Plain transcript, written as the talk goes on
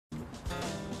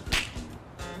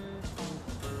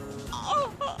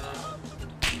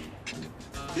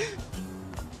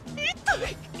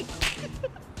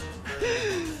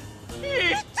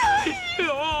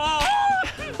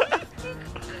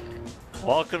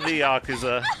Welcome to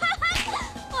Yakuza.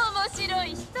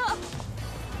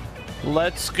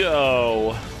 Let's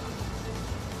go.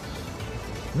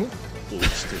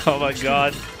 Oh my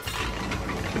god.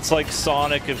 It's like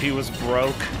Sonic if he was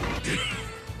broke.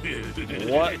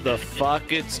 What the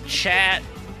fuck? It's chat.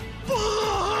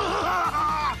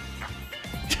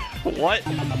 What?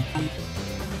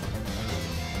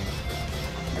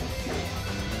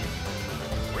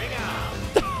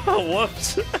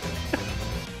 Whoops.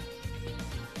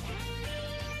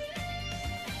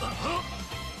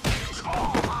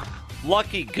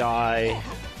 Lucky guy.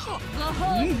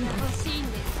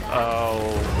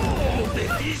 Oh.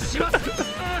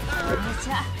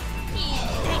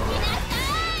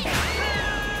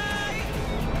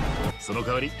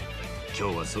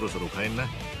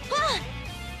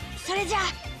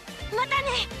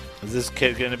 Is this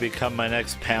kid gonna become my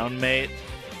next pound mate?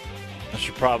 I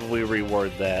should probably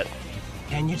reword that.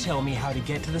 Can you tell me how to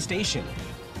get to the station?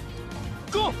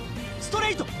 Go!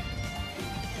 Straight!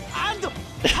 And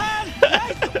hand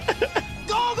right!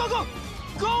 Go, go, go!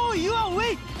 Go your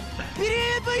way!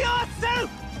 Believe yourself!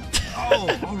 Oh,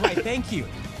 alright, thank you.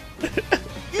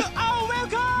 You are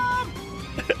welcome!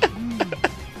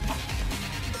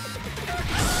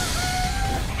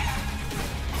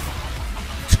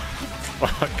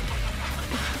 Fuck.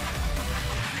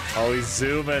 Oh, he's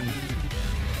zooming.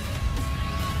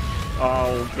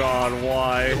 Oh god,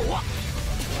 why?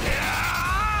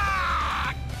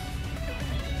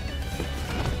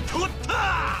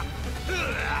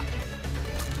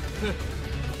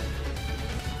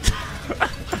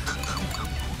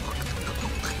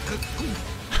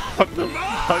 What the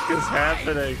fuck is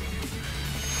happening?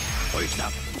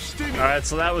 Alright,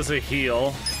 so that was a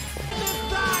heal.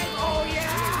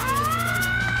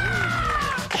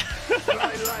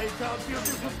 Fly like a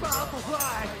beautiful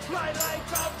butterfly. Fly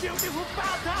like a beautiful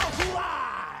butterfly.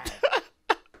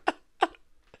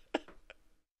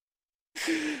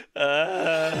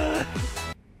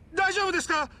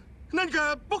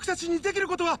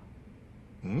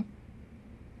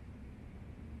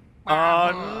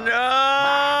 Oh no!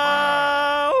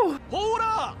 ほ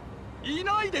ら、い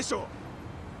ないでしょ。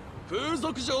風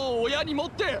俗嬢を親に持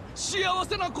って幸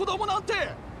せな子供なんて。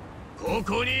こ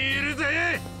こにいる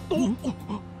ぜ。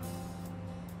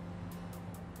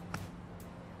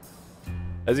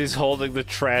As he's holding the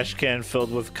trash can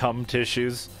filled with cum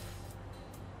tissues.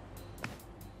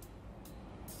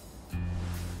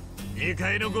 2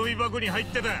階のゴミ箱に入っ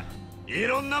てた。い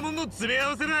ろんなもの詰め合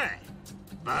わせだ。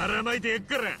ばらまいてやっ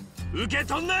から受け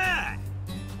取んな。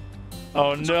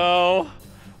Oh no!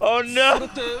 Oh no!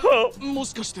 も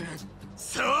しかして。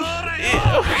そら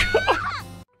よ。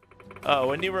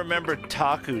Oh, and you remember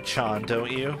Taku-chan,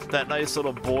 don't you? That nice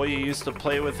little boy you used to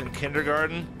play with in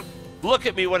kindergarten? Look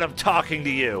at me when I'm talking to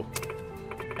you!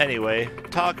 Anyway,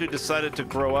 Taku decided to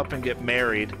grow up and get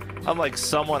married, unlike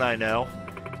someone I know.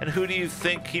 And who do you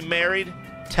think he married?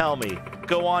 Tell me.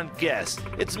 Go on, guess.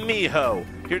 It's Miho,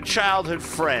 your childhood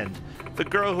friend. The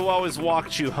girl who always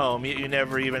walked you home, yet you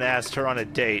never even asked her on a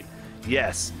date.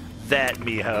 Yes, that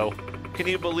Miho. Can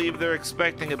you believe they're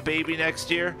expecting a baby next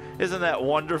year? Isn't that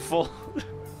wonderful?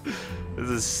 This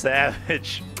is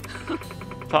savage.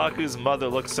 Taku's mother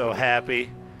looks so happy.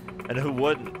 And who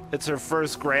wouldn't? It's her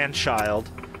first grandchild.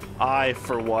 I,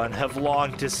 for one, have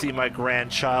longed to see my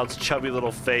grandchild's chubby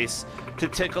little face, to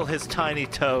tickle his tiny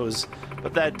toes.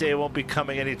 But that day won't be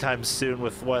coming anytime soon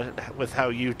with how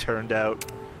you turned out.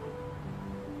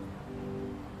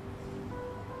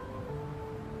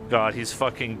 God, he's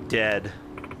fucking dead.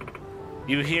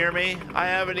 You hear me? I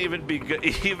haven't even begun.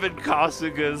 Even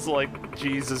Kasuga's like,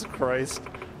 Jesus Christ.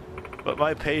 But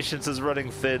my patience is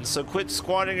running thin, so quit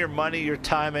squandering your money, your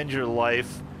time, and your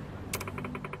life.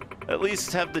 At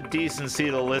least have the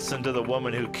decency to listen to the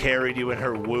woman who carried you in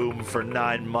her womb for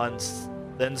 9 months,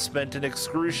 then spent an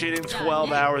excruciating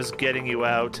 12 hours getting you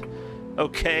out.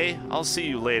 Okay, I'll see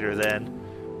you later then.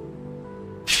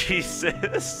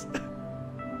 Jesus.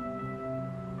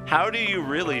 How do you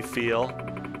really feel?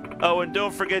 Oh, and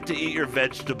don't forget to eat your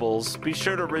vegetables. Be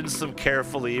sure to rinse them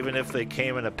carefully, even if they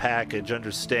came in a package,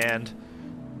 understand?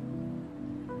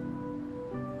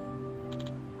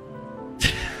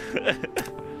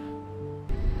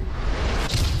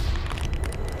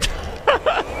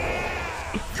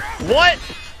 What?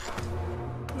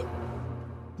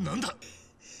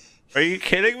 Are you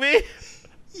kidding me?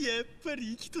 やっぱ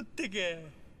り生きとったか。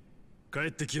帰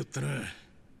ってきよったな。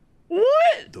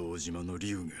What? 堂島の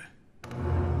竜が。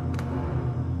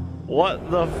What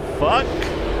the fuck?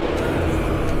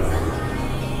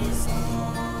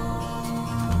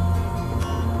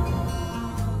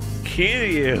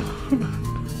 Kiryu.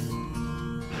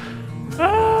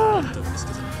 Ah,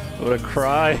 I'm gonna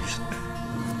cry.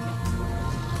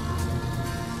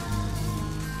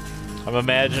 I'm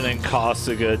imagining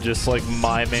Kasuga just like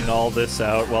miming all this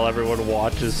out while everyone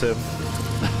watches him.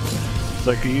 It's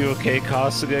like, are you okay,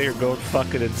 Kasuga? You're going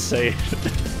fucking insane.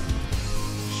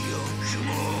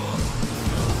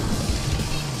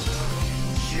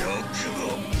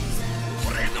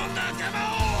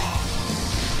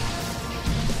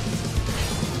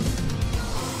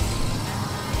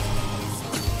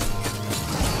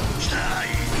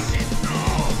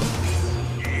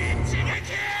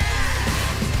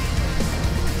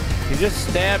 He just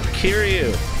stabbed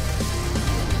Kiryu.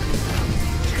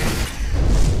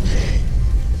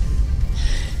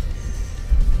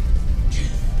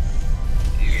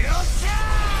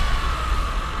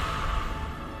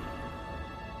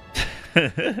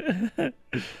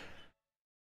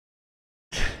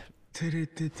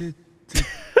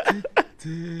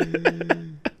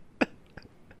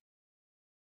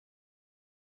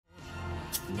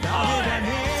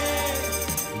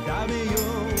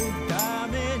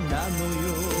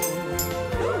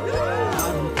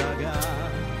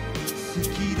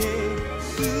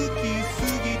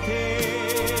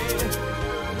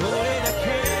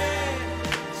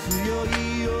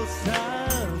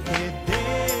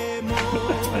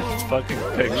 Fucking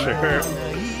picture her.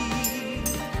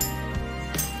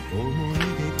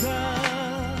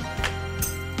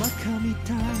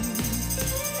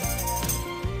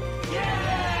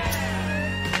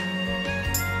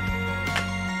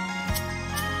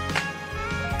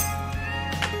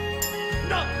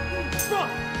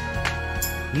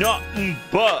 Nothing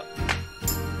but